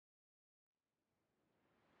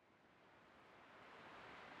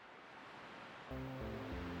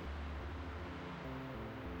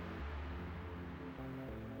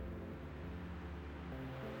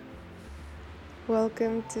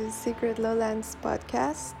Welcome to Secret Lowlands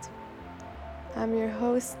podcast. I'm your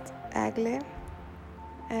host, Agle,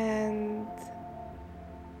 and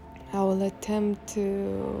I will attempt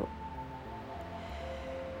to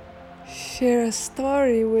share a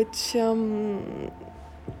story which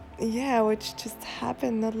just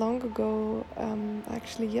happened not long ago,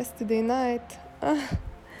 actually yesterday night.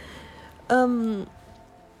 um,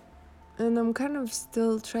 and I'm kind of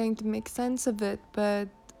still trying to make sense of it, but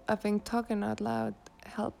I think talking out loud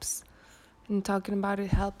helps, and talking about it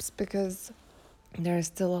helps because there are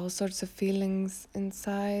still all sorts of feelings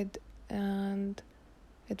inside, and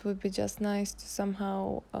it would be just nice to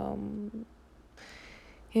somehow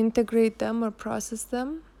integrate them or process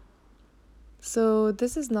them. So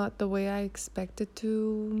this is not the way I expected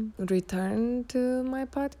to return to my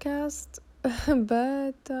podcast,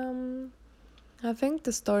 but I think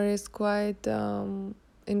the story is quite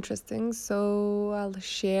interesting, so I'll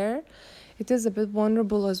share. It is a bit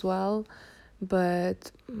vulnerable as well,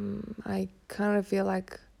 but I kind of feel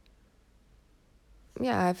like,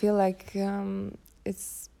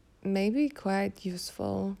 it's maybe quite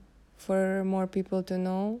useful for more people to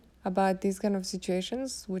know about these kind of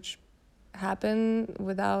situations which happen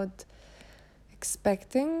without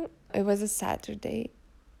expecting. It was a Saturday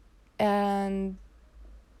and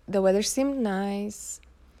the weather seemed nice,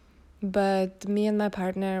 but me and my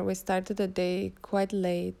partner, we started the day quite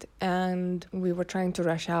late and we were trying to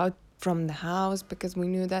rush out from the house because we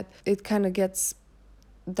knew that it kind of gets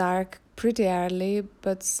dark pretty early,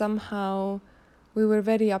 but somehow we were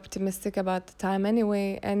very optimistic about the time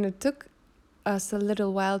anyway, and it took us a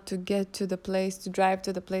little while to get to the place, to drive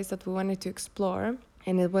to the place that we wanted to explore.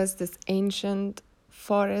 And it was this ancient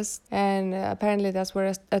forest, and apparently that's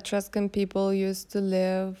where Etruscan people used to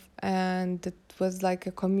live, and it was like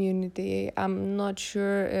a community. I'm not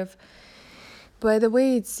sure if, by the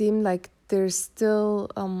way, it seemed like there's still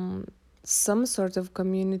some sort of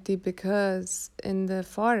community, because in the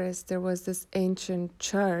forest there was this ancient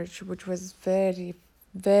church which was very,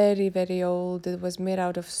 very, very old. It was made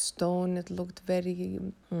out of stone. It looked very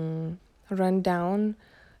run down,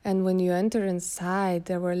 and when you enter inside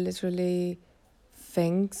there were literally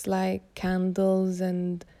things like candles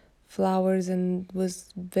and flowers, and it was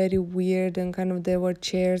very weird, and kind of there were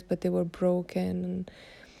chairs but they were broken, and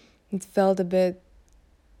it felt a bit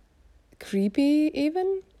creepy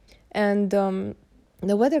even. And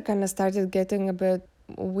the weather kind of started getting a bit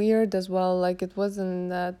weird as well. Like, it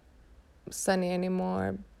wasn't that sunny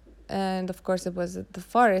anymore, and of course it was the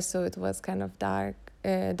forest, so it was kind of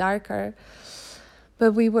darker,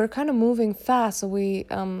 but we were kind of moving fast, so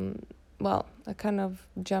I kind of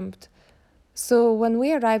jumped. So when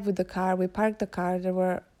we arrived with the car, we parked the car. There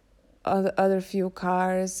were other few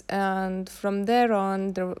cars, and from there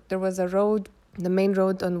on there was a road, the main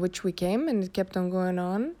road on which we came, and it kept on going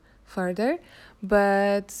on further.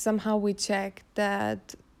 But somehow we checked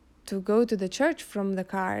that to go to the church from the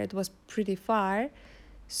car, it was pretty far,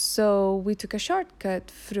 so we took a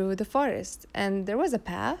shortcut through the forest, and there was a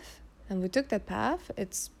path, and we took that path.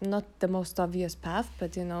 It's not the most obvious path,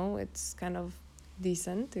 but it's kind of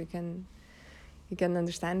decent. You can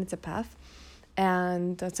understand it's a path.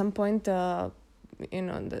 And at some point, the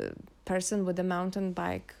person with the mountain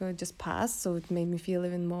bike just passed, so it made me feel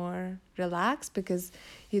even more relaxed, because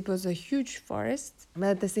it was a huge forest. But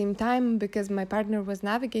at the same time, because my partner was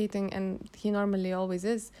navigating, and he normally always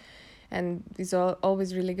is, and he's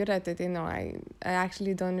always really good at it, I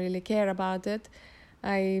actually don't really care about it.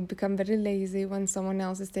 I become very lazy when someone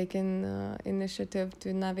else is taking initiative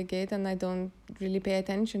to navigate, and I don't really pay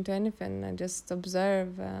attention to anything. I just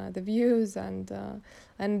observe the views, and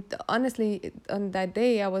honestly, on that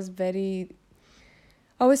day, I was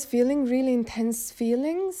feeling really intense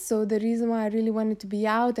feelings. So the reason why I really wanted to be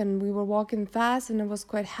out, and we were walking fast, and I was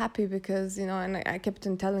quite happy because, and I kept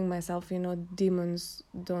on telling myself, demons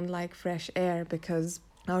don't like fresh air, because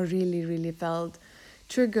I really, really felt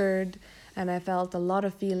triggered, and I felt a lot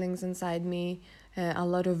of feelings inside me, a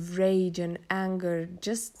lot of rage and anger,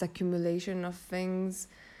 just accumulation of things.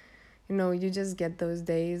 You just get those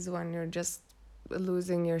days when you're just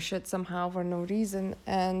losing your shit somehow for no reason.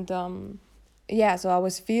 And so I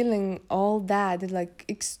was feeling all that, like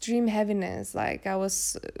extreme heaviness, like I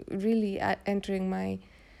was really entering my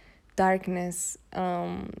darkness.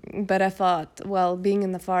 But I thought, well, being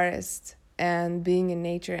in the forest and being in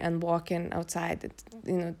nature and walking outside,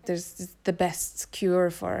 there's the best cure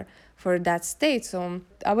for that state. So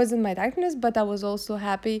I was in my darkness, but I was also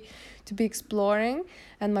happy to be exploring,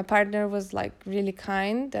 and my partner was like really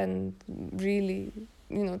kind and really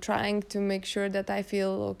trying to make sure that I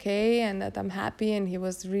feel okay and that I'm happy, and he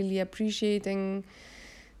was really appreciating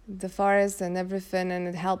the forest and everything, and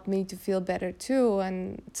it helped me to feel better too.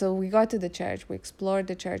 And so we got to the church, we explored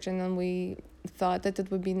the church, and then we thought that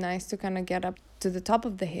it would be nice to kind of get up to the top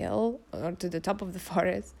of the hill or to the top of the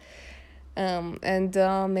forest, and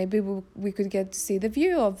maybe we could get to see the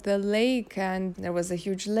view of the lake, and there was a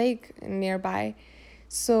huge lake nearby.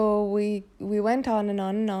 So we went on and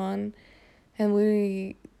on and on, and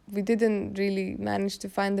we didn't really manage to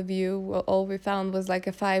find the view. Well, all we found was like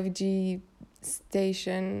a 5G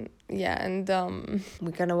station, yeah, and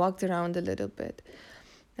we kind of walked around a little bit,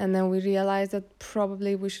 and then we realized that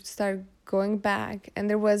probably we should start going back. And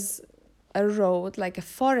there was a road, like a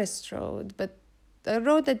forest road, but a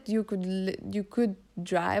road that you could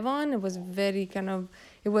drive on. It was very kind of,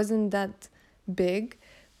 it wasn't that big,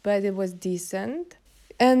 but it was decent.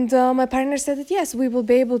 And my partner said that yes, we will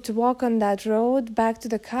be able to walk on that road back to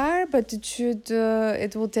the car, but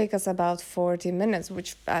it will take us about 40 minutes,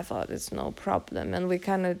 which I thought is no problem. And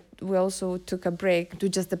we also took a break to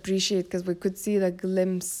just appreciate, because we could see the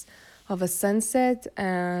glimpse of a sunset,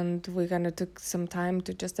 and we kind of took some time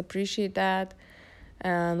to just appreciate that.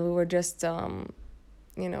 And we were just,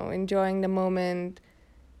 enjoying the moment.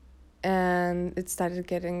 And it started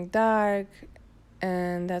getting dark.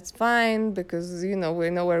 And that's fine, because, we know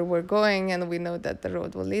where we're going, and we know that the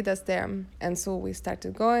road will lead us there. And so we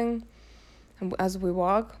started going. And as we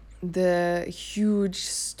walk, the huge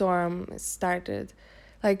storm started.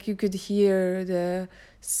 Like, you could hear the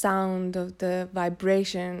sound of the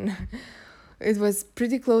vibration. It was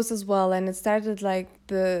pretty close as well. And it started like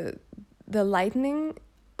the lightning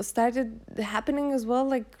started happening as well,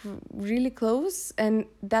 like really close. And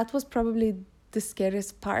that was probably the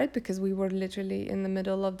scariest part, because we were literally in the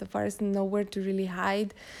middle of the forest, nowhere to really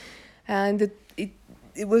hide, and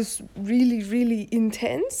it was really, really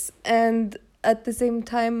intense. And at the same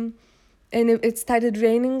time, and it started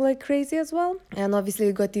raining like crazy as well, and obviously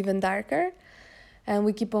it got even darker. And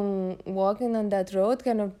we keep on walking on that road,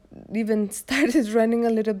 kind of even started running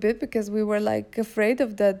a little bit, because we were like afraid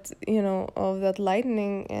of that, of that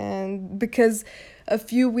lightning. And because a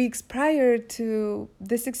few weeks prior to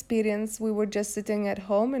this experience, we were just sitting at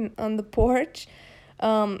home and on the porch,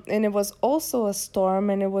 and it was also a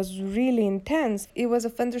storm, and it was really intense. It was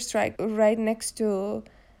a thunderstrike right next to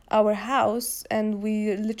our house, and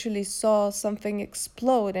we literally saw something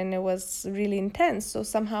explode, and it was really intense. So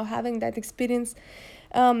somehow having that experience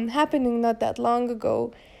happening not that long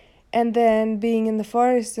ago, and then being in the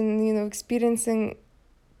forest and experiencing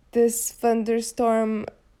this thunderstorm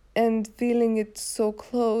and feeling it so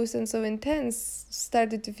close and so intense,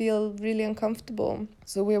 started to feel really uncomfortable.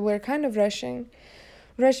 So we were kind of rushing.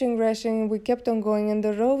 We kept on going, and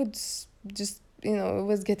the roads just, it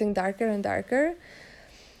was getting darker and darker.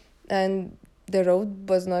 And the road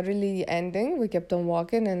was not really ending. We kept on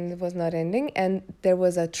walking, and it was not ending. And there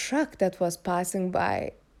was a truck that was passing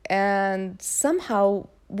by. And somehow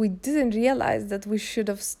we didn't realize that we should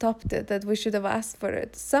have stopped it, that we should have asked for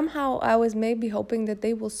it. Somehow I was maybe hoping that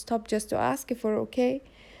they will stop just to ask if we're okay.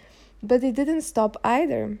 But they didn't stop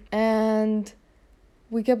either. And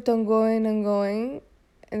we kept on going and going.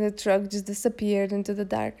 And the truck just disappeared into the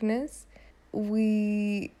darkness.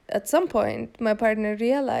 At some point, my partner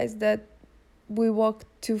realized that we walked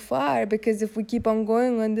too far, because if we keep on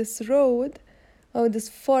going on this road, this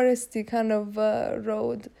foresty kind of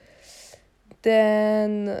road,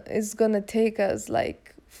 then it's gonna take us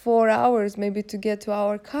like 4 hours maybe to get to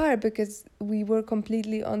our car, because we were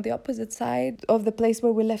completely on the opposite side of the place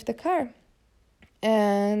where we left the car.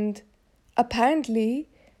 And apparently,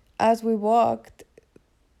 as we walked,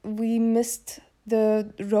 we missed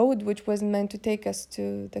the road which was meant to take us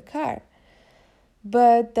to the car.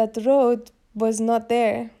 But that road was not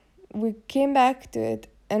there. We came back to it,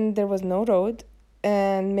 and there was no road.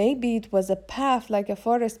 And maybe it was a path, like a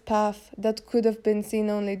forest path, that could have been seen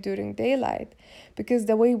only during daylight. Because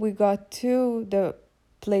the way we got to the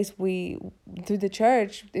place to the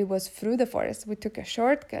church, it was through the forest. We took a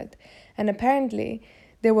shortcut. And apparently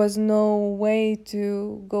there was no way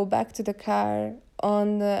to go back to the car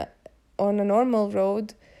on a normal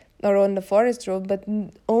road or on the forest road, but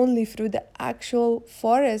only through the actual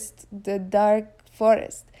forest, the dark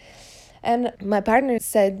forest. And my partner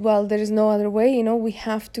said, well, there is no other way, we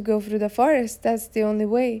have to go through the forest. That's the only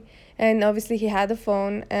way. And obviously he had a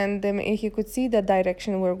phone, and he could see the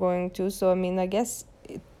direction we're going to. So, I guess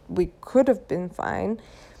we could have been fine.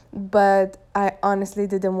 But I honestly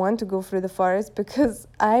didn't want to go through the forest, because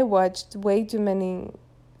I watched way too many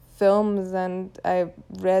films, and I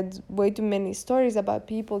read way too many stories about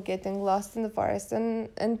people getting lost in the forest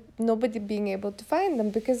and nobody being able to find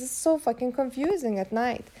them, because it's so fucking confusing at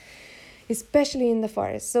night. especially in the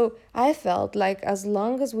forest. So I felt like as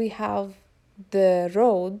long as we have the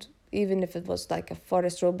road, even if it was like a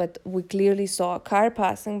forest road, but we clearly saw a car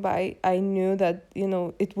passing by, I knew that,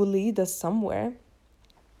 it will lead us somewhere.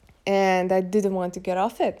 And I didn't want to get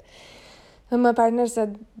off it. And my partner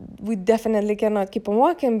said, we definitely cannot keep on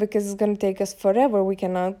walking because it's going to take us forever. We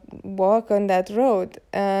cannot walk on that road.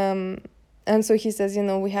 And so he says,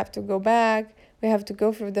 we have to go back. We have to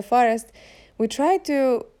go through the forest. We tried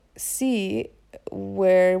to see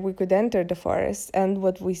where we could enter the forest. And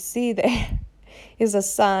what we see there is a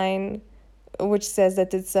sign which says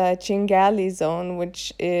that it's a Chingali zone,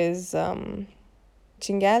 which is...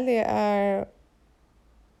 Chingali are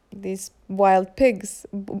these wild pigs,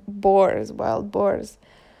 wild boars,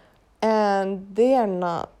 and they are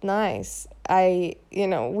not nice.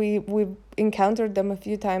 We encountered them a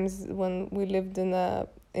few times when we lived in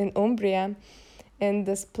Umbria, in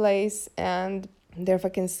this place, and they're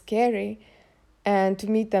fucking scary. And to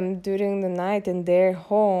meet them during the night in their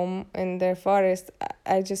home, in their forest,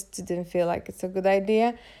 I just didn't feel like it's a good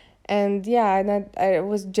idea. And yeah, I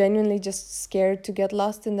was genuinely just scared to get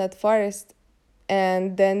lost in that forest,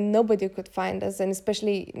 and then nobody could find us. And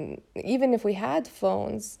especially even if we had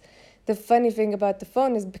phones, the funny thing about the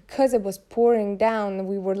phone is because it was pouring down,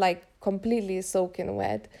 we were like completely soaking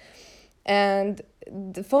wet, and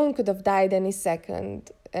the phone could have died any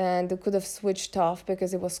second, and it could have switched off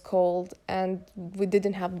because it was cold, and we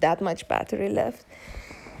didn't have that much battery left.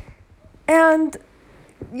 And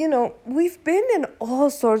we've been in all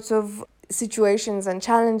sorts of situations and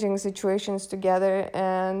challenging situations together,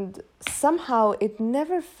 and somehow I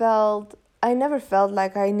never felt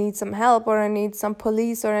like I need some help or I need some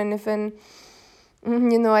police or anything.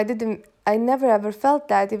 I never ever felt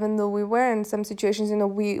that, even though we were in some situations.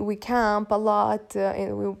 We camp a lot,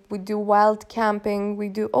 we do wild camping, we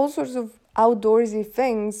do all sorts of outdoorsy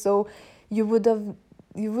things. So you would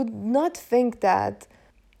not think that,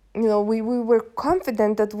 we were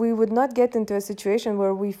confident that we would not get into a situation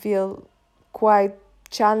where we feel quite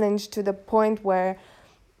challenged to the point where,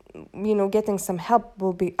 getting some help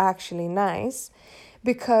will be actually nice.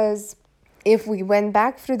 Because if we went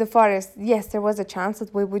back through the forest, yes, there was a chance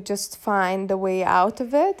that we would just find a way out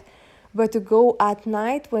of it. But to go at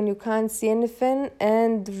night when you can't see anything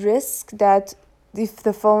and risk that if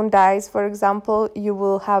the phone dies, for example, you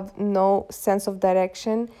will have no sense of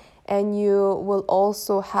direction, and you will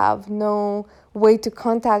also have no way to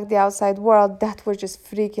contact the outside world, that was just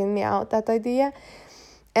freaking me out, that idea.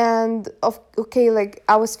 And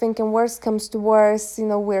I was thinking, worst comes to worst,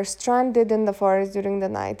 we're stranded in the forest during the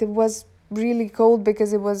night. It was really cold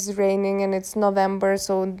because it was raining and it's November,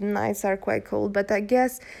 so the nights are quite cold. But I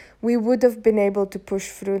guess we would have been able to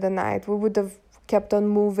push through the night. We would have kept on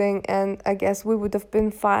moving, and I guess we would have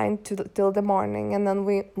been fine till the morning, and then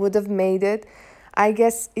we would have made it. I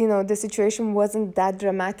guess, the situation wasn't that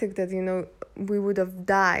dramatic that, we would have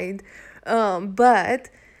died. But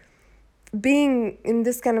being in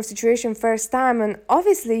this kind of situation first time, and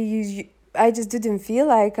obviously I just didn't feel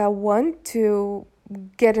like I want to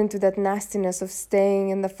get into that nastiness of staying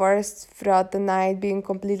in the forest throughout the night, being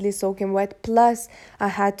completely soaking wet. Plus I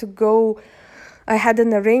had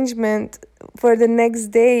an arrangement for the next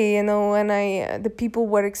day, and the people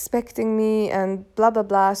were expecting me and blah blah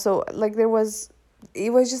blah. So it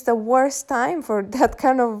was just the worst time for that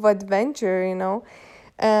kind of adventure,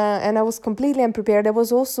 and I was completely unprepared. I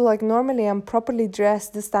was also normally I'm properly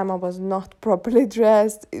dressed. This time I was not properly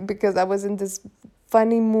dressed because I was in this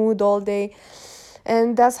funny mood all day.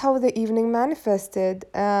 And that's how the evening manifested.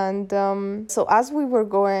 And so as we were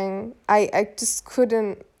going, I just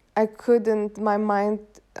my mind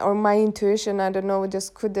or my intuition, I don't know,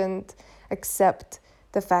 just couldn't accept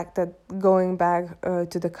the fact that going back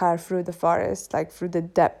to the car through the forest, through the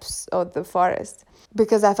depths of the forest.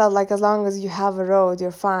 Because I felt like as long as you have a road,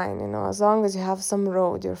 you're fine, as long as you have some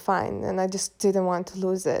road, you're fine. And I just didn't want to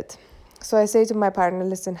lose it. So I say to my partner,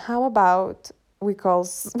 listen, how about we call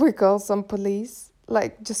some police,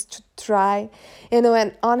 just to try,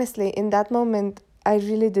 and honestly, in that moment, I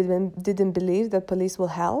really didn't believe that police will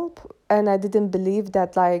help. And I didn't believe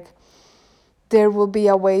that there will be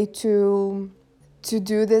a way to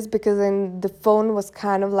do this, because then the phone was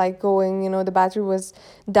kind of going, the battery was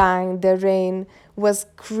dying, the rain was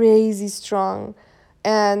crazy strong,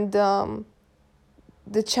 and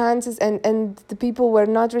the chances, and the people were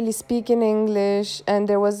not really speaking English, and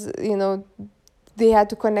there was, they had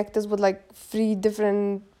to connect us with 3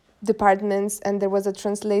 different departments, and there was a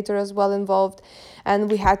translator as well involved,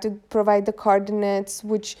 and we had to provide the coordinates,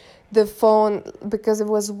 which the phone, because it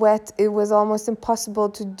was wet, it was almost impossible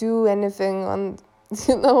to do anything on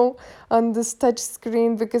you know, on this touch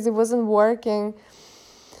screen because it wasn't working.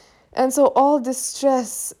 And so all this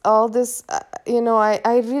stress, all this,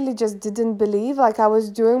 I really just didn't believe. Like, I was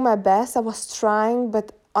doing my best, I was trying,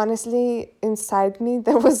 but honestly, inside me,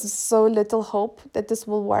 there was so little hope that this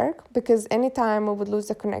will work, because anytime we would lose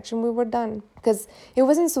the connection, we were done. Because it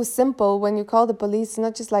wasn't so simple when you call the police. It's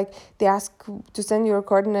not just like they ask to send your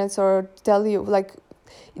coordinates or tell you, like,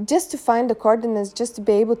 just to find the coordinates, just to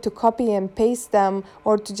be able to copy and paste them,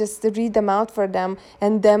 or to just read them out for them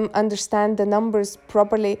and them understand the numbers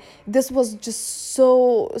properly. This was just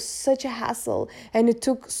such a hassle, and it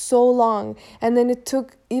took so long. And then it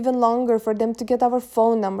took even longer for them to get our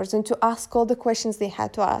phone numbers and to ask all the questions they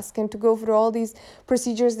had to ask and to go through all these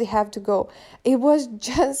procedures they have to go. It was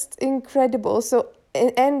just incredible. So,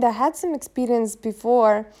 and I had some experience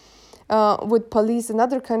before with police in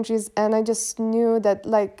other countries, and I just knew that,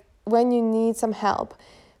 like, when you need some help,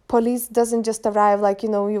 police doesn't just arrive like,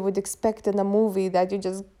 you would expect in a movie, that you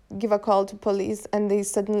just give a call to police and they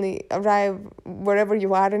suddenly arrive wherever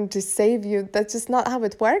you are and to save you. That's just not how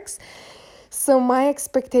it works. So my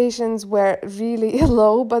expectations were really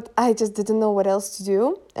low, but I just didn't know what else to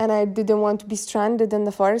do, and I didn't want to be stranded in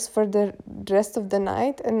the forest for the rest of the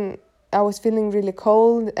night. And I was feeling really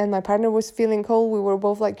cold, and my partner was feeling cold. We were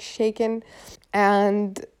both like shaken,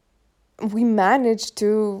 and we managed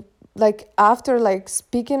to, like, after like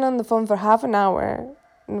speaking on the phone for half an hour,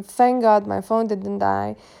 and thank God my phone didn't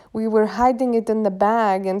die. We were hiding it in the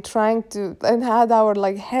bag and trying to, and had our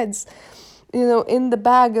like heads, in the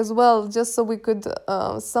bag as well, just so we could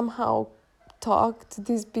somehow talk to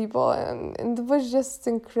these people, and it was just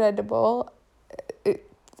incredible. It,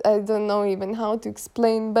 I don't know even how to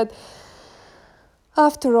explain, but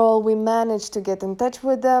after all, we managed to get in touch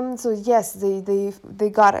with them. So yes, they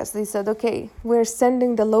got us. They said, okay, we're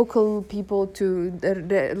sending the local people to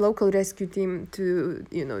the local rescue team to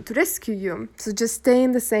rescue you. So just stay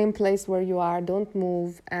in the same place where you are. Don't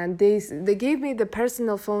move. And they gave me the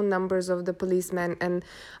personal phone numbers of the policemen, and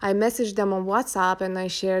I messaged them on WhatsApp, and I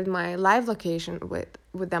shared my live location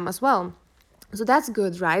with them as well. So that's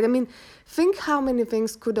good, right? I mean, think how many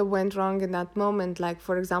things could have went wrong in that moment. Like,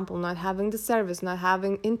 for example, not having the service, not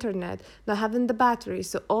having internet, not having the battery.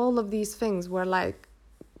 So all of these things were like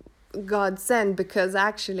God sent, because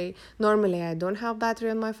actually, normally I don't have battery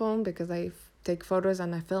on my phone because I take photos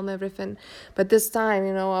and I film everything. But this time,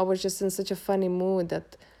 I was just in such a funny mood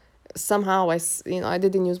that somehow I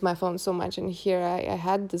didn't use my phone so much, and here I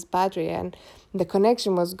had this battery, and the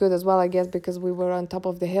connection was good as well, I guess, because we were on top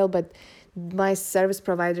of the hill. But my service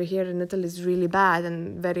provider here in Italy is really bad,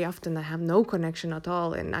 and very often I have no connection at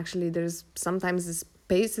all. And actually there's sometimes the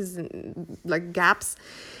spaces and like gaps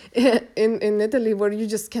in Italy where you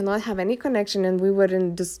just cannot have any connection, and we were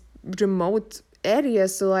in this remote area.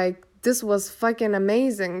 So like, this was fucking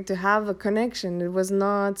amazing to have a connection. It was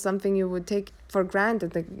not something you would take for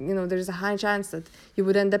granted. Like, there's a high chance that you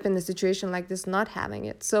would end up in a situation like this not having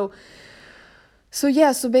it. So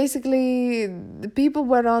yeah, so basically the people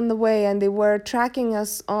were on the way, and they were tracking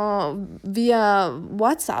us via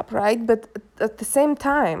WhatsApp, right? But at the same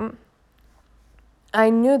time, I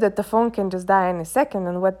knew that the phone can just die in a second,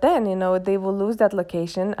 and what then? They will lose that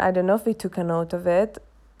location. I don't know if they took a note of it.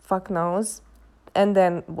 Fuck knows. And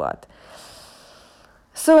then what?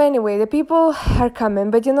 So anyway, the people are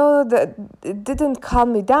coming, but it didn't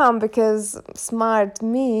calm me down, because smart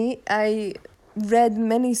me, I read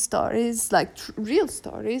many stories, like real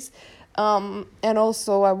stories, and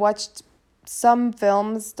also I watched some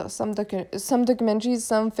films, some documentaries,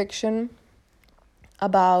 some fiction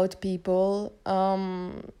about people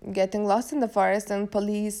getting lost in the forest, and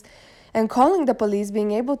police, and calling the police,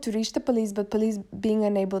 being able to reach the police, but police being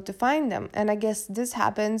unable to find them. And I guess this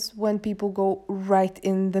happens when people go right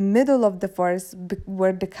in the middle of the forest,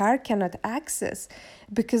 where the car cannot access,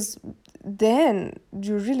 because then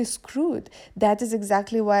you're really screwed. That is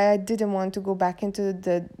exactly why I didn't want to go back into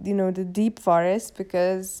the deep forest,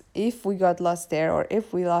 because if we got lost there, or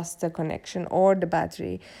if we lost the connection or the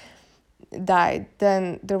battery died,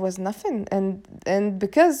 then there was nothing. And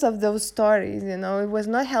because of those stories, it was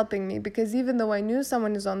not helping me, because even though I knew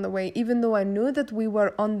someone is on the way, even though I knew that we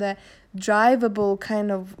were on the drivable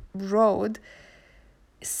kind of road,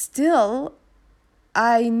 still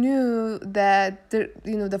I knew that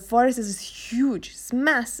the forest is huge, it's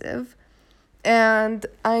massive, and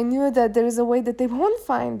I knew that there is a way that they won't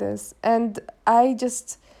find us. And I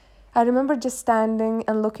remember just standing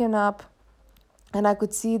and looking up, and I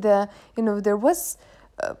could see there was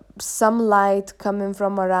some light coming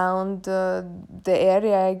from around the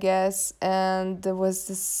area, I guess, and there was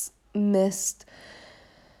this mist.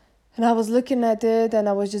 And I was looking at it and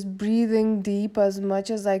I was just breathing deep as much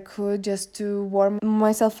as I could just to warm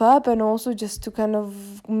myself up and also just to kind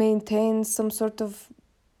of maintain some sort of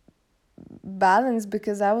balance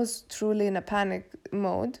because I was truly in a panic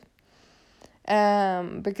mode.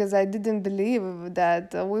 Because I didn't believe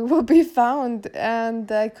that we will be found and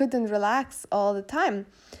I couldn't relax all the time.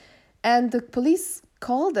 And the police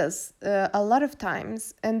called us a lot of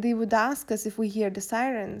times and they would ask us if we hear the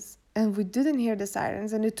sirens. And we didn't hear the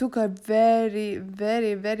sirens. And it took a very,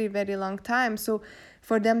 very, very, very long time. So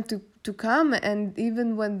for them to come, and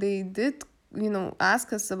even when they did,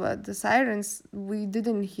 ask us about the sirens, we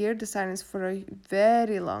didn't hear the sirens for a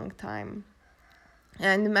very long time.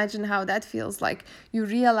 And imagine how that feels. Like, you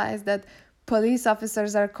realize that police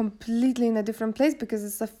officers are completely in a different place because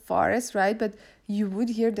it's a forest, right? But you would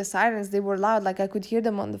hear the sirens. They were loud. Like, I could hear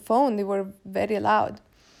them on the phone. They were very loud.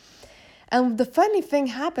 And the funny thing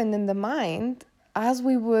happened in the mind as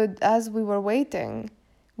we were waiting.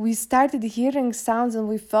 We started hearing sounds and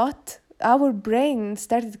we thought our brain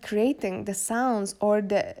started creating the sounds or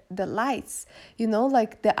the lights.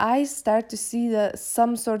 Like the eyes start to see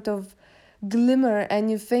some sort of glimmer and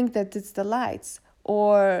you think that it's the lights,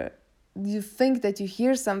 or you think that you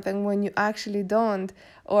hear something when you actually don't,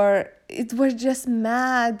 or it was just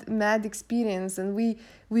mad experience, and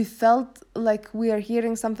we felt like we are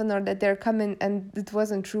hearing something or that they're coming, and it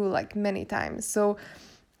wasn't true, like many times. So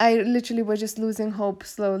I literally was just losing hope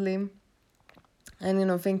slowly,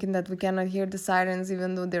 and thinking that we cannot hear the sirens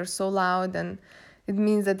even though they're so loud, and it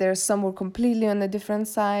means that they're somewhere completely on a different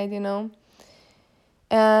side.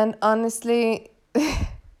 And honestly,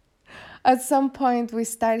 at some point we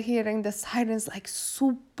start hearing the sirens like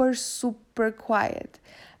super, super quiet.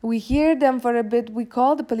 We hear them for a bit. We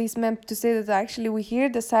call the policemen to say that actually we hear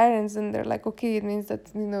the sirens, and they're like, okay, it means that,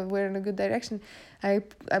 we're in a good direction. I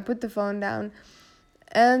put the phone down,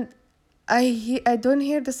 and I don't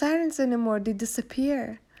hear the sirens anymore. They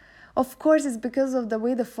disappear. Of course, it's because of the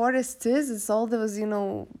way the forest is. It's all those,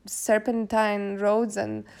 serpentine roads,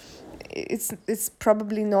 and it's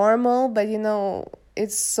probably normal, but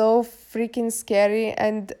it's so freaking scary.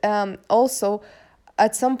 And also,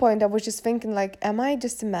 at some point I was just thinking, like, am I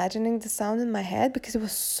just imagining the sound in my head? Because it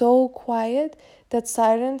was so quiet, that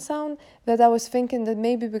siren sound, that I was thinking that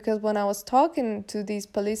maybe because when I was talking to these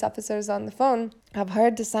police officers on the phone, I've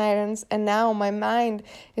heard the sirens, and now my mind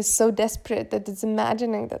is so desperate that it's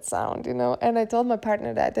imagining that sound. And I told my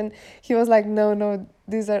partner that, and he was like, no,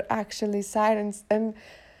 these are actually sirens. And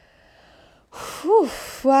whew,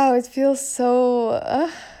 wow, it feels so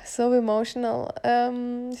emotional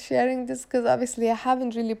sharing this, because obviously I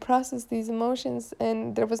haven't really processed these emotions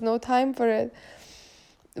and there was no time for it.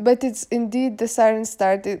 But it's indeed, the sirens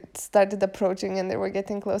started approaching, and they were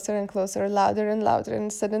getting closer and closer, louder and louder,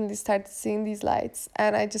 and suddenly started seeing these lights.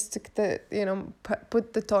 And I just took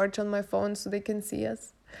put the torch on my phone so they can see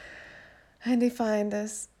us, and they find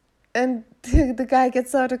us. And the guy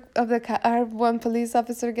gets out of the car. Our one police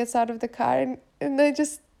officer gets out of the car, and we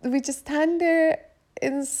just stand there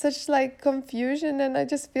in such like confusion. And I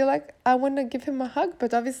just feel like I want to give him a hug,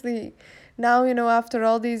 but obviously now, after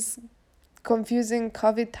all these confusing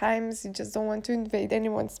COVID times, you just don't want to invade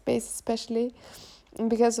anyone's space, especially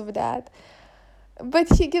because of that. But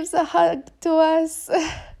he gives a hug to us.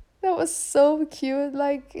 That was so cute.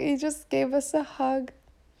 Like, he just gave us a hug,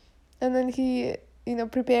 and then he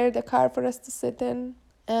prepared a car for us to sit in.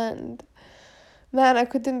 And man, I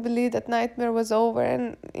couldn't believe that nightmare was over.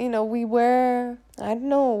 And we were, I don't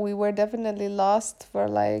know, we were definitely lost for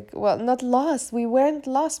like, well, not lost, we weren't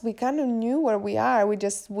lost, we kind of knew where we are.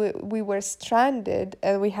 We were stranded,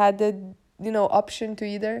 and we had the option to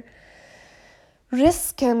either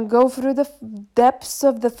risk and go through the depths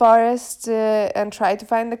of the forest and try to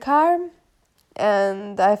find the car.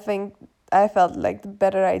 And I felt like the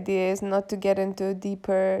better idea is not to get into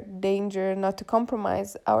deeper danger, not to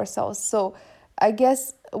compromise ourselves. So I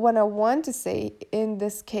guess what I want to say in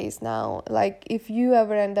this case now, like, if you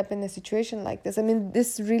ever end up in a situation like this, I mean,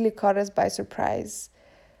 this really caught us by surprise.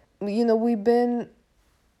 We've been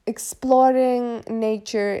exploring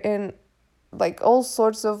nature in like all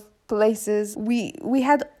sorts of places. We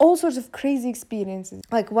had all sorts of crazy experiences.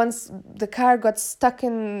 Like, once the car got stuck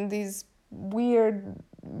in these weird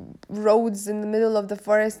roads in the middle of the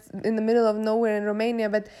forest, in the middle of nowhere in Romania,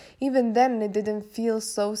 but even then it didn't feel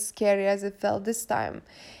so scary as it felt this time.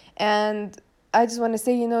 And I just want to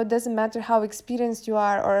say, it doesn't matter how experienced you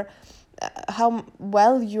are, or how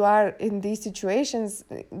well you are in these situations.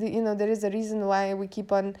 There is a reason why we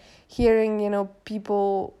keep on hearing,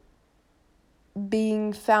 people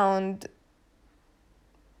being found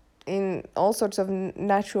in all sorts of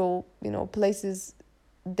natural, places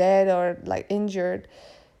dead or like injured,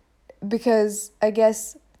 because I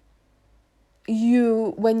guess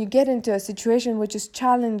when you get into a situation which is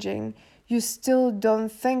challenging, you still don't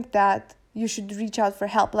think that you should reach out for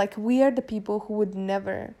help. Like, we are the people who would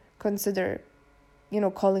never consider,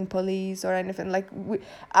 calling police or anything. Like,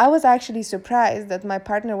 I was actually surprised that my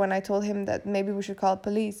partner, when I told him that maybe we should call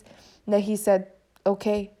police, that he said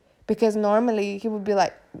okay, because normally he would be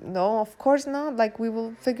like, no, of course not, like, we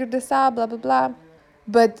will figure this out, blah blah blah.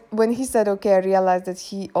 But when he said okay, I realized that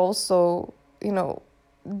he also,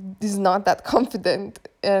 is not that confident,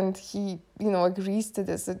 and he, agrees to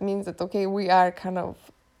this. It means that, okay, we are kind of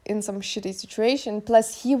in some shitty situation.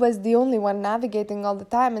 Plus, he was the only one navigating all the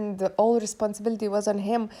time, and the all responsibility was on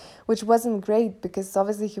him, which wasn't great, because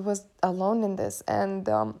obviously he was alone in this. And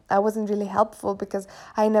I wasn't really helpful, because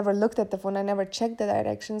I never looked at the phone, I never checked the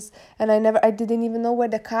directions, and I didn't even know where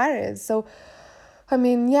the car is. So I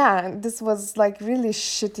mean, yeah, this was like really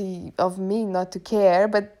shitty of me not to care,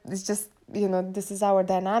 but it's just, this is our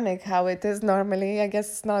dynamic, how it is normally. I guess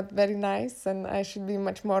it's not very nice, and I should be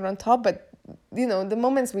much more on top. But, the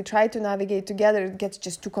moments we try to navigate together, it gets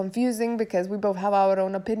just too confusing, because we both have our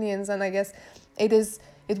own opinions, and I guess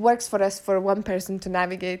it works for us for one person to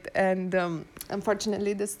navigate. And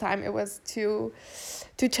unfortunately, this time it was too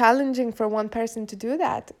challenging for one person to do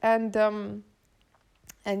that.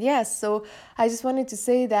 And yes, so I just wanted to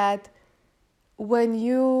say that when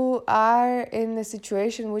you are in a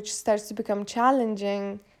situation which starts to become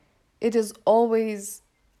challenging, it is always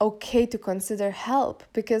okay to consider help,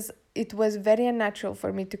 because it was very unnatural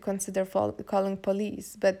for me to consider calling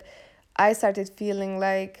police. But I started feeling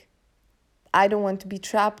like I don't want to be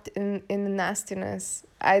trapped in the nastiness.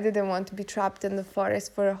 I didn't want to be trapped in the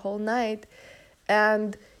forest for a whole night.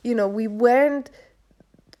 And, we weren't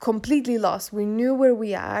completely lost. We knew where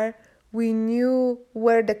we are. We knew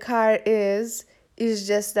where the car is. It's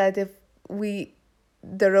just that if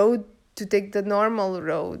the road to take the normal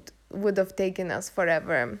road would have taken us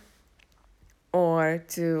forever, or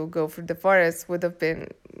to go through the forest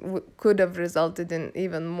could have resulted in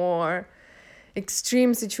even more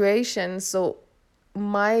extreme situations. So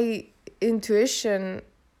my intuition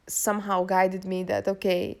somehow guided me that,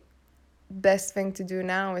 okay, best thing to do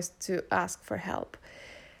now is to ask for help.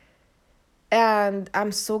 And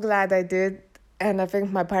I'm so glad I did. And I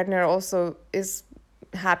think my partner also is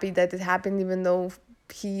happy that it happened, even though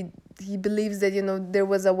he believes that, there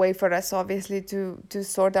was a way for us, obviously, to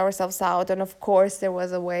sort ourselves out. And of course there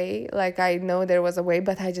was a way. Like, I know there was a way,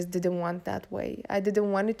 but I just didn't want that way. I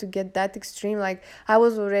didn't want it to get that extreme. Like, I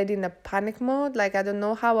was already in a panic mode. Like, I don't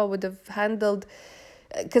know how I would have handled,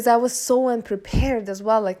 because I was so unprepared as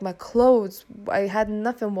well. Like, my clothes, I had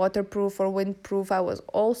nothing waterproof or windproof. I was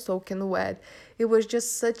all soaking wet. It was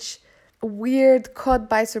just such a weird, caught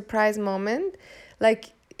by surprise moment.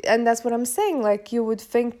 Like, and that's what I'm saying. Like, you would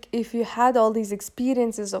think if you had all these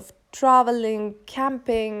experiences of traveling,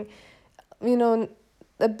 camping,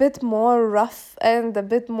 a bit more rough and a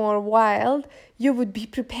bit more wild, you would be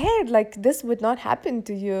prepared. Like, this would not happen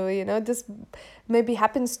to you. This maybe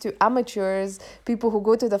happens to amateurs, people who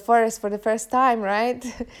go to the forest for the first time, right?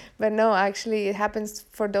 But no, actually it happens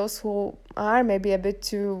for those who are maybe a bit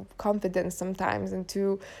too confident sometimes, and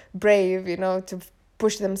too brave, to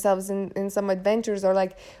push themselves in some adventures, or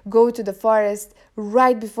like go to the forest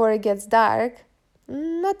right before it gets dark.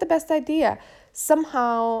 Not the best idea.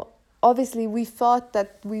 Somehow, obviously, we thought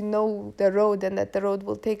that we know the road, and that the road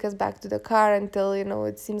will take us back to the car, until,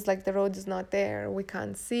 it seems like the road is not there. We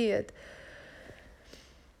can't see it.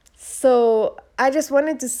 So I just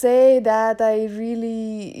wanted to say that I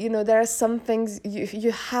really, there are some things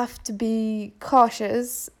you have to be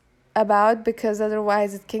cautious about, because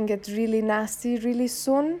otherwise it can get really nasty really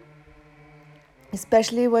soon,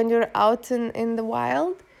 especially when you're out in the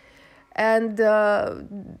wild. And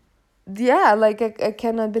yeah, like, I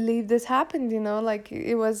cannot believe this happened, like,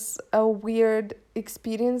 it was a weird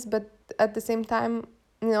experience. But at the same time,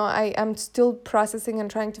 I'm still processing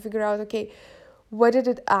and trying to figure out, okay, what did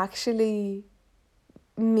it actually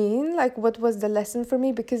mean? Like, what was the lesson for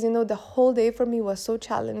me? Because, the whole day for me was so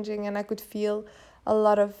challenging, and I could feel a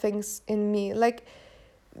lot of things in me. Like,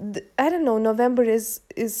 I don't know, November is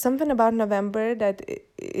something about November that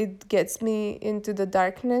it gets me into the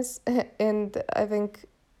darkness. And I think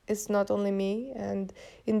it's not only me. And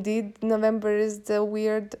indeed, November is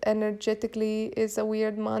energetically is a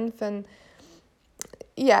weird month. And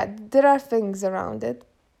yeah, there are things around it,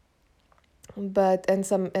 but and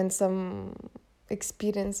some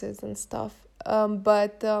experiences and stuff.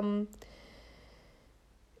 But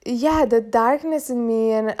yeah, the darkness in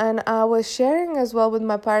me, and I was sharing as well with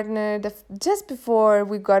my partner just before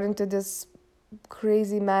we got into this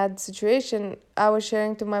crazy mad situation, I was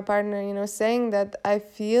sharing to my partner, saying that I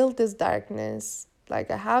feel this darkness, like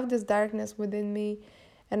I have this darkness within me,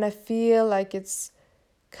 and I feel like it's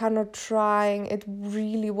kind of trying, it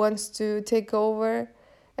really wants to take over.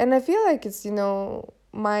 And I feel like it's,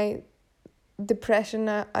 my depression,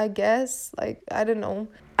 I guess, like, I don't know.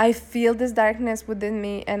 I feel this darkness within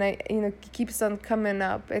me, and keeps on coming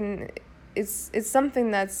up, and it's something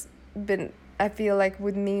that's been, I feel like,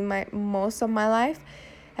 with me my most of my life,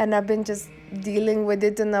 and I've been just dealing with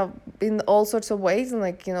it in all sorts of ways, and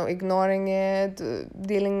like, ignoring it,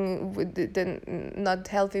 dealing with it in not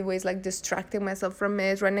healthy ways, like distracting myself from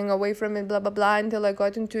it, running away from it, blah blah blah, until I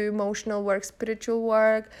got into emotional work, spiritual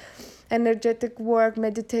work, energetic work,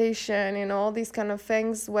 meditation, all these kind of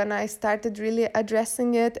things, when I started really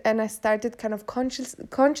addressing it, and I started kind of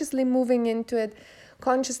consciously moving into it,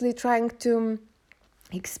 consciously trying to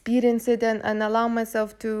experience it, and allow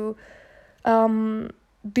myself to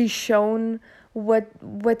be shown what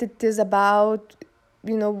it is about,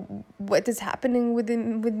 what is happening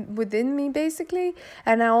within me, basically.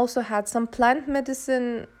 And I also had some plant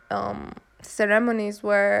medicine ceremonies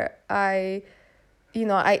where I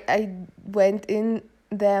went in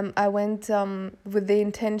them. I went with the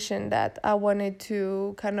intention that I wanted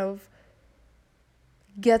to kind of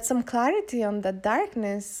get some clarity on the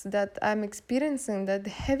darkness that I'm experiencing, that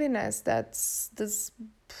heaviness, that's this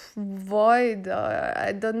void.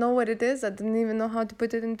 I don't know what it is. I don't even know how to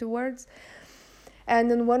put it into words.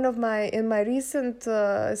 And in my recent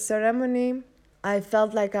ceremony, I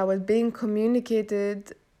felt like I was being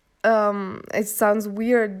communicated. It sounds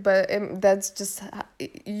weird, but that's just,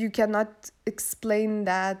 you cannot explain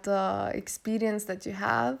that experience that you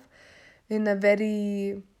have in a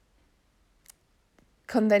very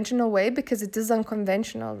conventional way, because it is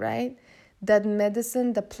unconventional, right? That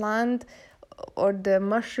medicine, the plant, or the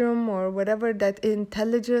mushroom, or whatever, that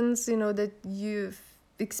intelligence, that you've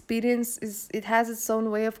experienced, it has its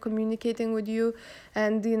own way of communicating with you.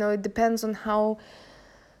 And it depends on how,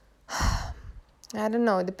 I don't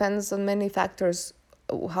know, it depends on many factors,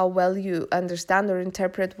 how well you understand or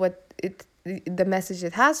interpret the message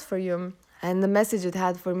it has for you. And the message it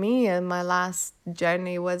had for me in my last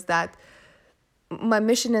journey was that my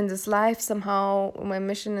mission in this life, somehow, my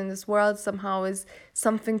mission in this world somehow, is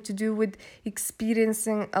something to do with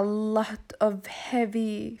experiencing a lot of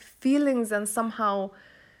heavy feelings, and somehow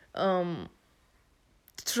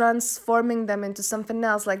transforming them into something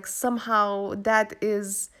else. Like, somehow that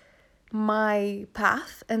is my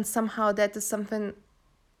path, and somehow that is something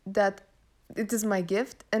that it is my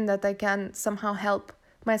gift, and that I can somehow help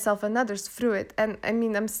myself and others through it. And I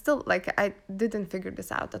mean, I'm still, like, I didn't figure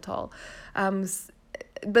this out at all.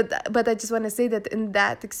 But I just want to say that in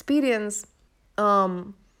that experience,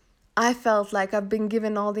 I felt like I've been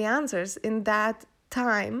given all the answers in that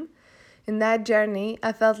time. In that journey,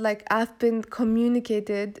 I felt like I've been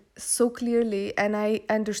communicated so clearly, and I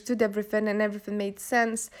understood everything, and everything made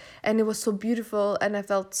sense, and it was so beautiful, and I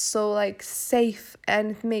felt so, like, safe,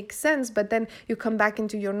 and it makes sense. But then you come back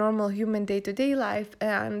into your normal human day-to-day life,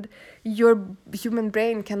 and your human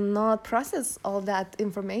brain cannot process all that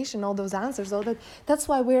information, all those answers, all that. That's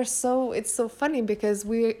why it's so funny, because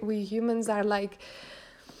we humans are like,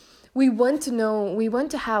 we want to know, we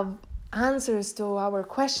want to have answers to our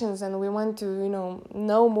questions, and we want to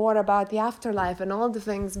know more about the afterlife and all the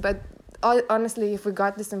things. But honestly, if we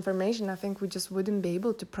got this information, I think we just wouldn't be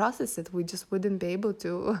able to process it. We just wouldn't be able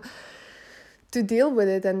to deal with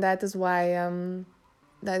it. And that is why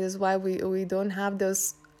we don't have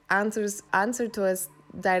those answered to us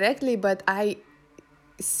directly. But I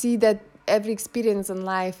see that every experience in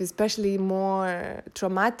life, especially more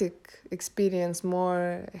traumatic experience,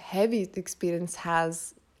 more heavy experience,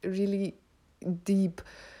 has really deep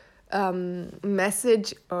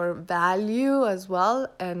message or value as well,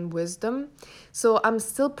 and wisdom. So I'm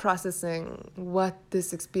still processing what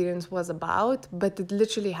this experience was about, but it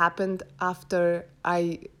literally happened after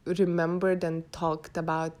I remembered and talked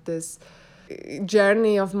about this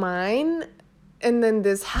journey of mine. And then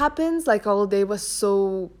this happens, like, all day was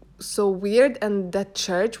so weird. And that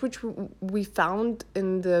church which we found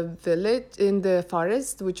in the village, in the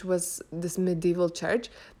forest, which was this medieval church,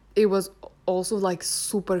 it was also, like,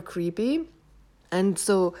 super creepy. And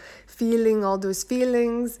so feeling all those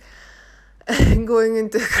feelings, going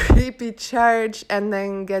into a creepy church, and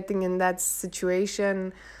then getting in that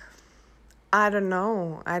situation, I don't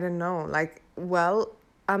know, like, well,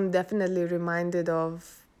 I'm definitely reminded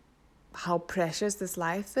of how precious this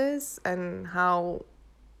life is, and how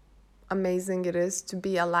amazing it is to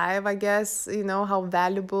be alive, I guess, how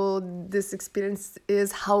valuable this experience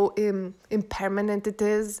is, how impermanent it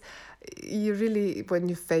is. You really, when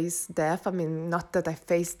you face death, I mean, not that I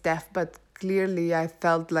faced death, but clearly I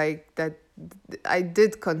felt like that I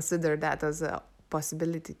did consider that as a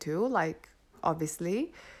possibility too, like,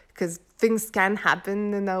 obviously, because things can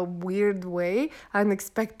happen in a weird way,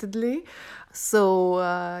 unexpectedly. So,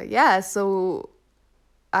 yeah, so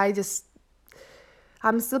I just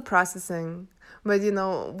I'm still processing. But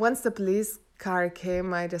once the police car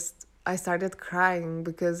came, I started crying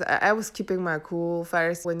because I was keeping my cool.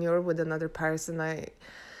 First, when you're with another person,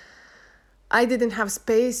 I didn't have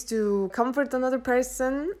space to comfort another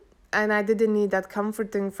person, and I didn't need that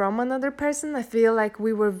comforting from another person. I feel like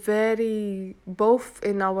we were very both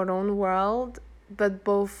in our own world, but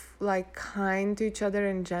both like kind to each other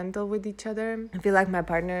and gentle with each other. I feel like my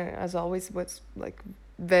partner, as always, was like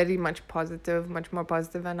very much positive, much more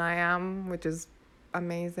positive than I am, which is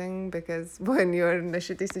amazing because when you're in a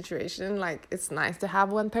shitty situation, like, it's nice to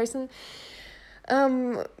have one person.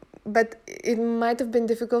 um but it might have been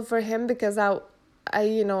difficult for him because I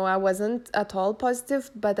wasn't at all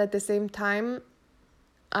positive, but at the same time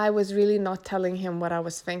I was really not telling him what I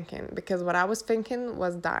was thinking, because what I was thinking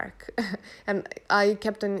was dark. And I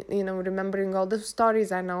kept on, remembering all the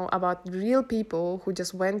stories I know about real people who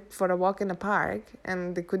just went for a walk in a park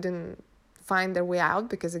and they couldn't find their way out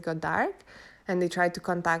because it got dark, and they tried to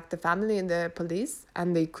contact the family and the police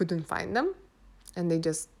and they couldn't find them, and they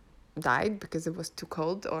just died because it was too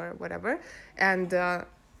cold or whatever. And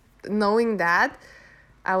knowing that,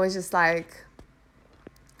 I was just like,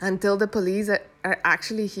 until the police are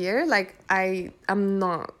actually here, like, I'm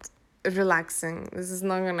not relaxing. This is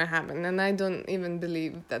not gonna happen, and I don't even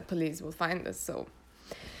believe that police will find us.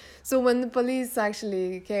 So when the police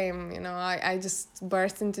actually came, I just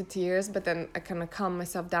burst into tears, but then I kind of calmed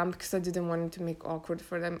myself down because I didn't want it to make awkward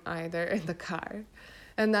for them either in the car.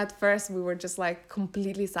 And at first we were just like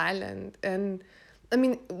completely silent. And I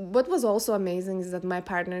mean, what was also amazing is that my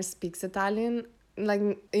partner speaks Italian, like,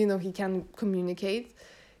 he can communicate.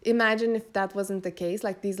 Imagine if that wasn't the case,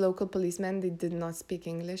 like, these local policemen, they did not speak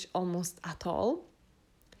English almost at all.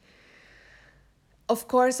 Of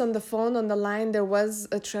course, on the phone, on the line, there was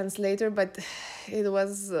a translator, but it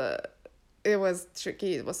was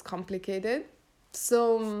tricky, it was complicated.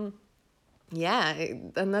 So yeah,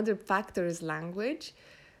 another factor is language.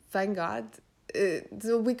 Thank God.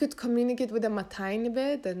 So we could communicate with them a tiny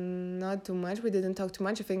bit and not too much. We didn't talk too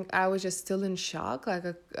much. I think I was just still in shock. Like,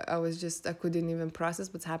 I couldn't even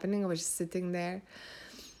process what's happening. I was just sitting there.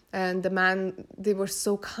 And the man, they were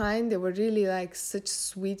so kind. They were really like such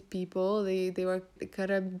sweet people. They were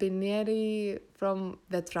carabinieri from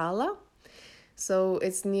Vetralla. So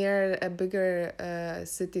it's near a bigger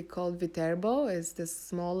city called Viterbo. It's this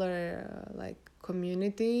smaller like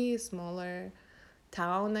community, smaller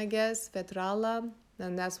town, I guess, Vetralla.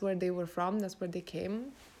 And that's where they were from. That's where they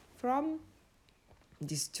came from.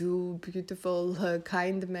 These two beautiful,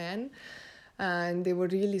 kind men. And they were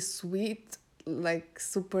really sweet, like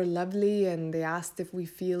super lovely. And they asked if we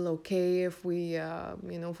feel okay, if we,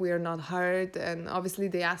 if we are not hurt. And obviously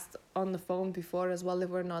they asked on the phone before as well if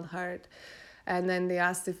we're not hurt. And then they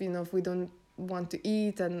asked if if we don't want to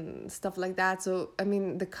eat and stuff like that. So I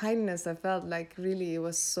mean, the kindness, I felt like really it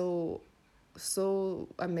was so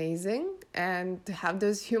amazing. And to have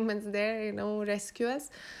those humans there, rescue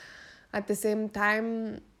us. At the same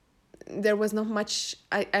time, there was not much.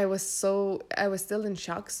 I was still in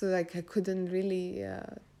shock, so like I couldn't really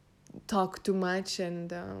talk too much.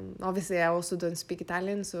 And obviously I also don't speak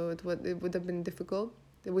Italian, so it would have been difficult.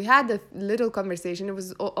 We had a little conversation. It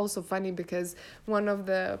was also funny because one of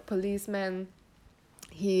the policemen,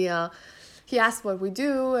 he asked what we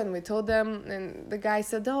do, and we told them, and the guy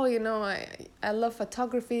said, oh, I love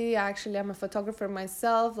photography. Actually, I'm a photographer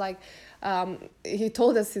myself. Like, he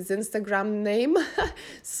told us his Instagram name.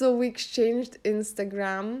 So we exchanged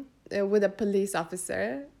Instagram with a police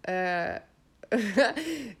officer.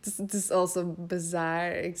 This is also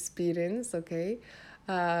bizarre experience, okay?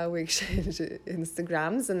 We exchanged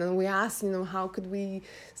Instagrams, and then we asked, how could we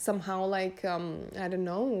somehow, like, I don't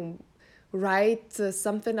know, write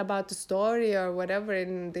something about the story or whatever.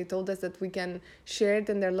 And they told us that we can share it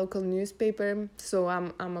in their local newspaper. So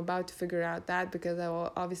I'm about to figure out that, because I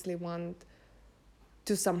obviously want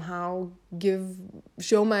to somehow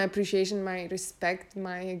show my appreciation, my respect,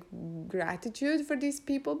 my gratitude for these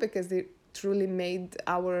people, because they truly made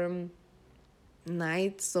our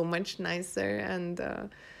night so much nicer, and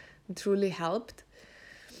truly helped.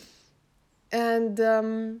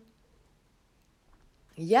 And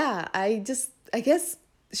yeah, I guess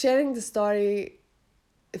sharing the story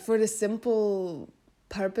for the simple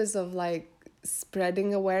purpose of like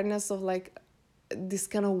spreading awareness of like these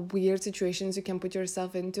kind of weird situations you can put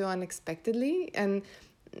yourself into unexpectedly. And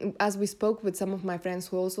as we spoke with some of my friends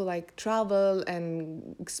who also like travel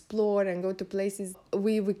and explore and go to places,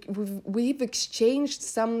 we've exchanged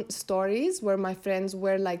some stories where my friends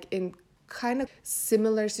were like in kind of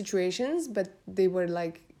similar situations, but they were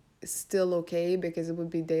like still okay because it would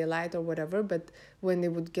be daylight or whatever, but when they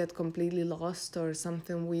would get completely lost or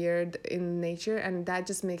something weird in nature. And that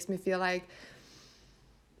just makes me feel like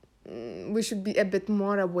we should be a bit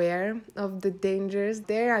more aware of the dangers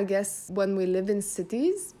there. I guess when we live in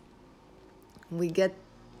cities, we get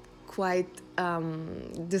quite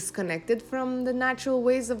disconnected from the natural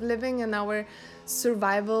ways of living and our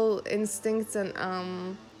survival instincts,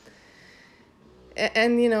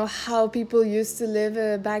 and you know how people used to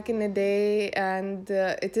live back in the day. And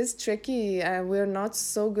it is tricky. We're not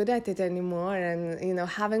so good at it anymore, and you know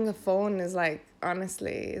having a phone is like,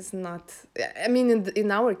 honestly, it's not, I mean, in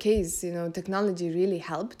our case, you know, technology really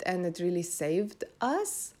helped and it really saved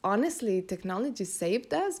us. Honestly, technology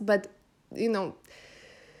saved us, but you know,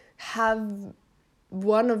 have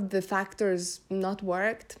one of the factors not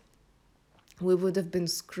worked, we would have been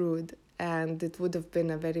screwed, and it would have been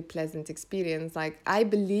a very pleasant experience. Like, I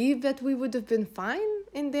believe that we would have been fine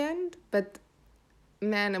in the end, but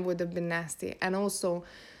man, it would have been nasty. And also,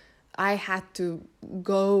 I had to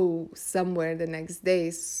go somewhere the next day,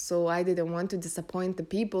 so I didn't want to disappoint the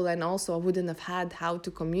people, and also I wouldn't have had how to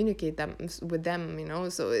communicate them with them, you know.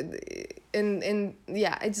 So and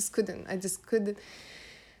yeah, I just couldn't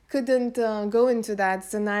go into that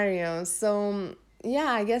scenario. So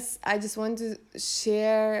yeah, I guess I just want to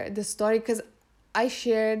share the story because I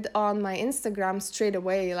shared on my Instagram straight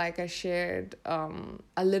away. Like, I shared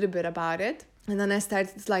a little bit about it, and then I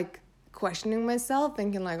started like questioning myself,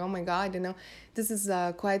 thinking like, oh my god, you know, this is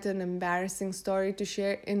quite an embarrassing story to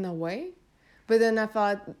share in a way. But then I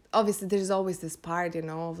thought, obviously there's always this part, you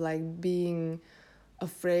know, of like being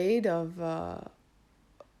afraid of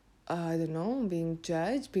I don't know, being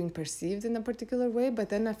judged, being perceived in a particular way. But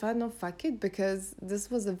then I thought, no, fuck it, because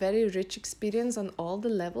this was a very rich experience on all the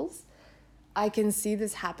levels. I can see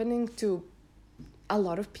this happening to a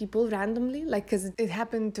lot of people randomly, like, because it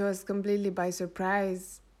happened to us completely by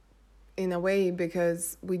surprise in a way,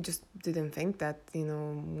 because we just didn't think that, you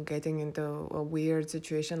know, getting into a weird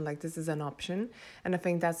situation like this is an option. And I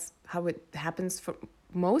think that's how it happens for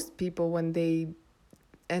most people when they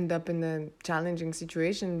end up in a challenging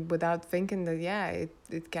situation without thinking that, yeah,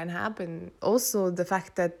 it can happen. Also, the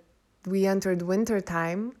fact that we entered winter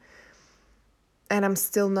time and I'm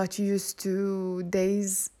still not used to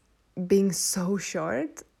days being so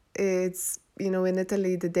short. It's, you know, in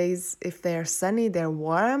Italy, the days, if they're sunny, they're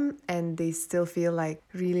warm and they still feel like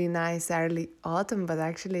really nice early autumn, but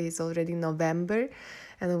actually it's already November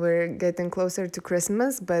and we're getting closer to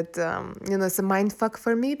Christmas. But, you know, it's a mind fuck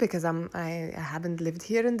for me because I haven't lived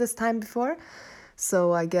here in this time before.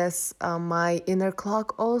 So I guess my inner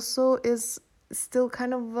clock also is still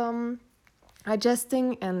kind of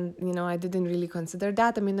adjusting, and you know I didn't really consider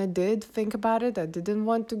that. I mean, I did think about it. I didn't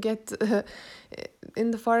want to get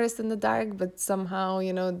in the forest in the dark, but somehow,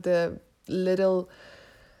 you know, the little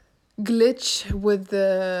glitch with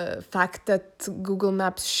the fact that Google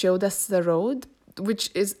Maps showed us the road,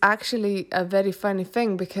 which is actually a very funny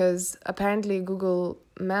thing, because apparently Google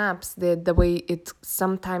Maps, the way it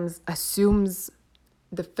sometimes assumes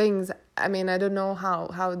the things. I mean, I don't know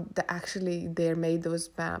how actually they're made,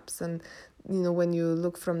 those maps, and you know, when you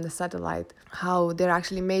look from the satellite, how they're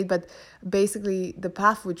actually made. But basically the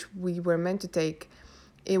path which we were meant to take,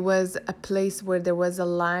 it was a place where there was a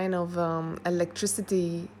line of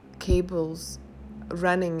electricity cables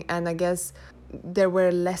running, and I guess there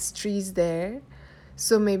were less trees there.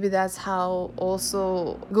 So maybe that's how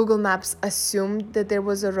also Google Maps assumed that there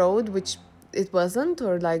was a road, which it wasn't,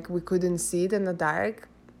 or like we couldn't see it in the dark.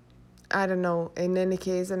 I don't know. In any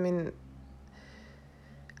case, I mean,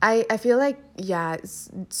 I feel like, yeah,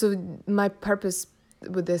 so my purpose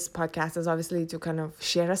with this podcast is obviously to kind of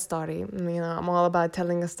share a story. You know, I'm all about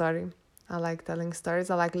telling a story. I like telling stories.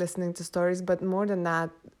 I like listening to stories. But more than that,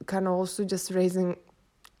 kind of also just raising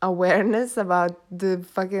awareness about the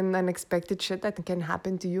fucking unexpected shit that can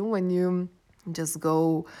happen to you when you just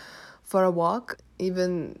go for a walk.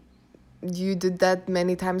 Even you did that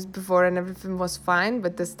many times before and everything was fine,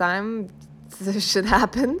 but this time this shit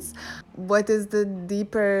happens. What is the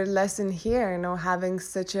deeper lesson here? You know, having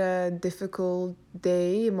such a difficult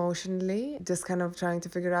day emotionally, just kind of trying to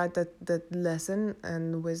figure out that lesson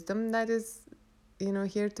and wisdom that is, you know,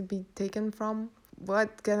 here to be taken from.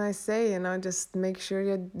 what can I say? Just make sure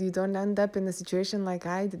you don't end up in a situation like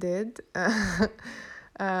I did,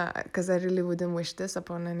 because I really wouldn't wish this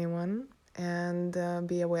upon anyone. And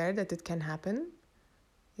be aware that it can happen,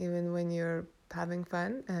 even when you're having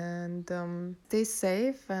fun. And stay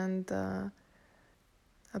safe and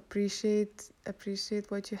appreciate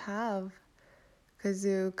what you have, because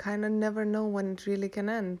you kind of never know when it really can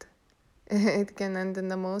end. It can end in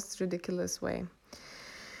the most ridiculous way.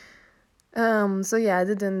 So yeah, I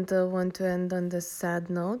didn't want to end on this sad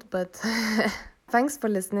note, but thanks for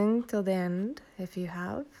listening till the end, if you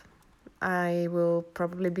have. I will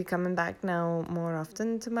probably be coming back now more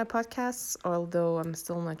often to my podcasts, although I'm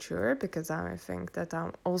still not sure, because I think that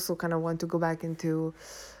I also kind of want to go back into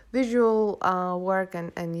visual work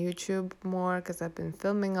and YouTube more, because I've been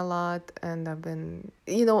filming a lot, and I've been,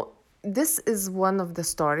 this is one of the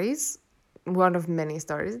stories, one of many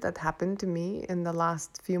stories that happened to me in the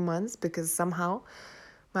last few months, because somehow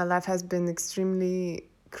my life has been extremely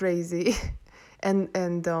crazy. and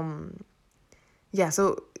yeah,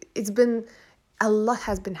 so it's been a lot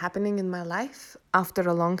has been happening in my life after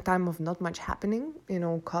a long time of not much happening,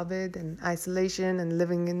 COVID and isolation and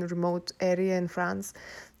living in a remote area in France.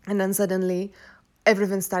 And then suddenly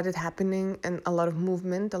everything started happening, and a lot of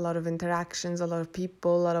movement, a lot of interactions, a lot of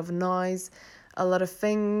people, a lot of noise, a lot of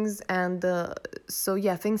things. And so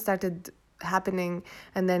yeah, things started happening.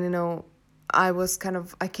 And then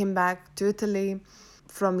I came back to Italy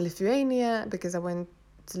from Lithuania, because I went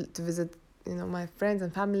to visit my friends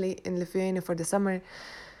and family in Lithuania for the summer,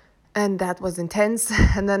 and that was intense.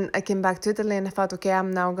 And then I came back to Italy, and I thought, okay,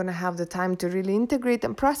 I'm now gonna have the time to really integrate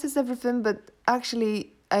and process everything. But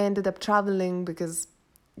actually I ended up traveling, because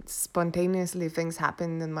spontaneously things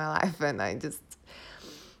happened in my life, and I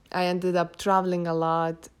ended up traveling a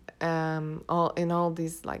lot, all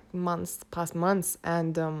these like past months.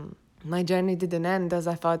 And my journey didn't end as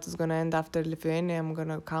I thought it was going to end after Lithuania. I'm going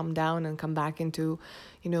to calm down and come back into,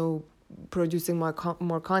 producing more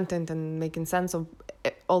content and making sense of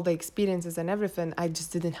all the experiences and everything. I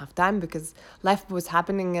just didn't have time, because life was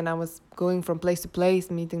happening, and I was going from place to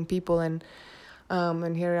place, meeting people, and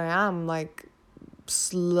here I am, like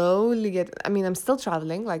slowly I'm still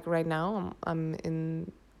traveling. Like right now, I'm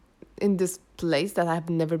in this place that I've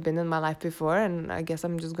never been in my life before, and I guess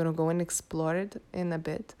I'm just gonna go and explore it in a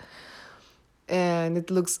bit. And it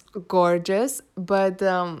looks gorgeous, but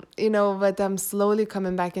I'm slowly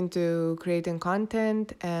coming back into creating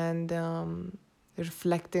content and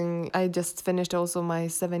reflecting. I just finished also my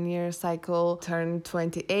 7-year cycle, turned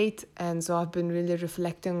 28, and so I've been really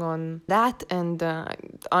reflecting on that. And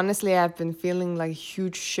honestly, I've been feeling like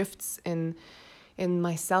huge shifts in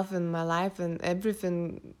myself, in my life, and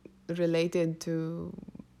everything related to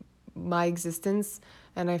my existence.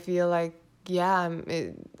 And I feel like, yeah,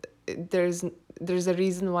 there's a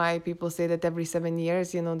reason why people say that every 7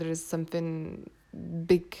 years, there's something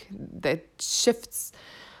big that shifts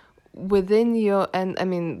within you.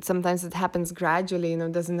 And sometimes it happens gradually,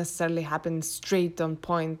 it doesn't necessarily happen straight on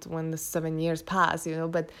point when the 7 years pass,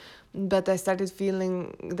 but I started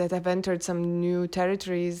feeling that I've entered some new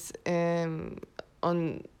territories,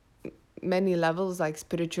 on many levels, like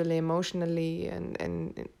spiritually, emotionally,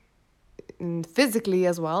 and physically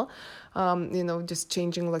as well. Just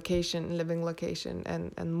changing location, living location,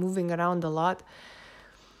 and moving around a lot.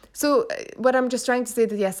 So what I'm just trying to say,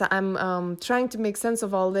 that yes, I'm trying to make sense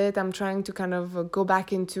of all that. I'm trying to kind of go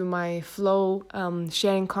back into my flow,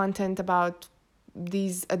 sharing content about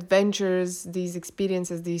these adventures, these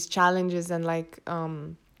experiences, these challenges, and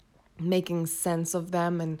making sense of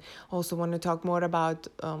them. And also want to talk more about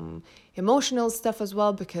emotional stuff as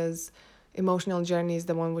well, because emotional journey is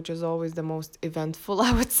the one which is always the most eventful,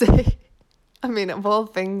 I would say. Of all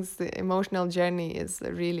things, the emotional journey is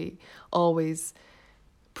really always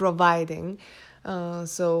providing.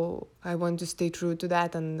 So I want to stay true to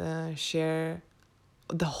that, and share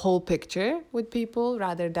the whole picture with people,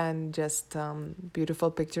 rather than just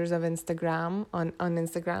beautiful pictures of Instagram on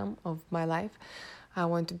Instagram of my life. I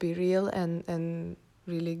want to be real and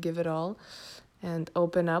really give it all and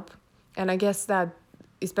open up. And I guess that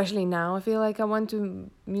especially now, I feel like I want to,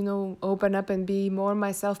 open up and be more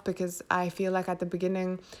myself, because I feel like at the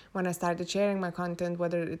beginning, when I started sharing my content,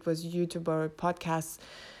 whether it was YouTube or podcasts,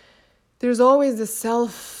 there's always the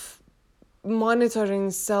self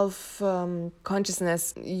monitoring, self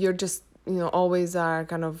consciousness. You're just always are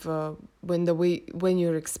kind of when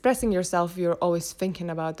you're expressing yourself, you're always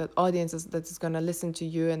thinking about that audience that's going to listen to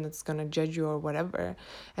you and that's going to judge you or whatever,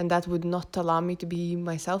 and that would not allow me to be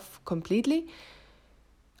myself completely.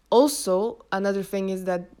 Also, another thing is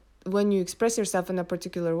that when you express yourself in a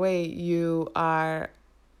particular way, you are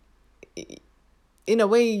in a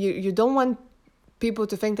way, you don't want people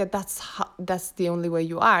to think that that's the only way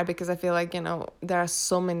you are, because I feel like, there are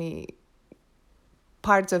so many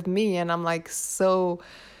parts of me, and I'm like so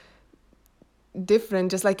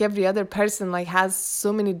different, just like every other person, like has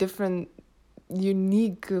so many different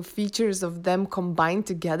unique features of them combined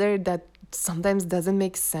together that sometimes doesn't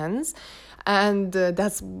make sense. And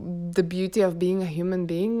that's the beauty of being a human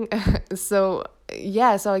being. So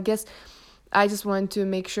yeah, so I guess I just want to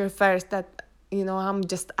make sure first that, I'm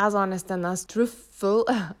just as honest and as truthful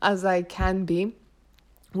as I can be,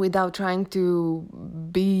 without trying to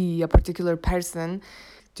be a particular person,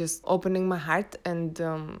 just opening my heart and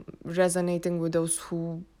resonating with those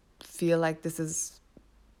who feel like this is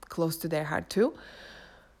close to their heart too.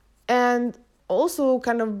 And also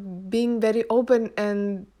kind of being very open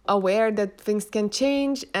and aware that things can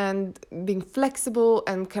change, and being flexible,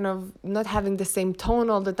 and kind of not having the same tone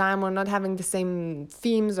all the time, or not having the same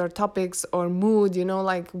themes or topics or mood,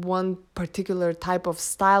 like one particular type of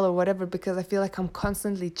style or whatever, because I feel like I'm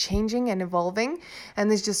constantly changing and evolving,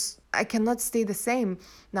 and it's just, I cannot stay the same.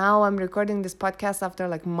 Now I'm recording this podcast after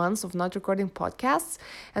like months of not recording podcasts,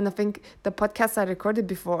 and I think the podcasts I recorded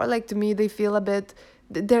before, like, to me,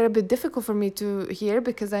 they're a bit difficult for me to hear,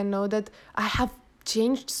 because I know that I have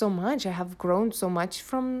changed so much. I have grown so much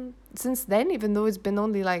from since then, even though it's been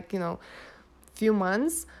only like, few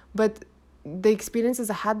months, but the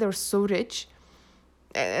experiences I had, they were so rich,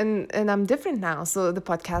 and I'm different now. So the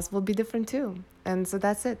podcast will be different too. And so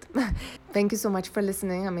that's it. Thank you so much for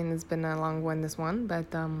listening. I mean, it's been a long one, this one, but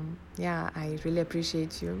yeah, I really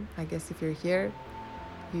appreciate you. I guess if you're here,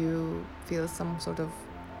 you feel some sort of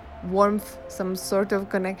warmth, some sort of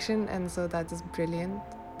connection, and so that is brilliant.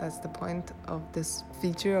 That's the point of this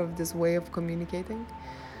feature, of this way of communicating.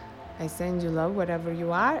 I send you love wherever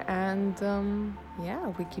you are, and yeah,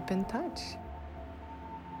 we keep in touch.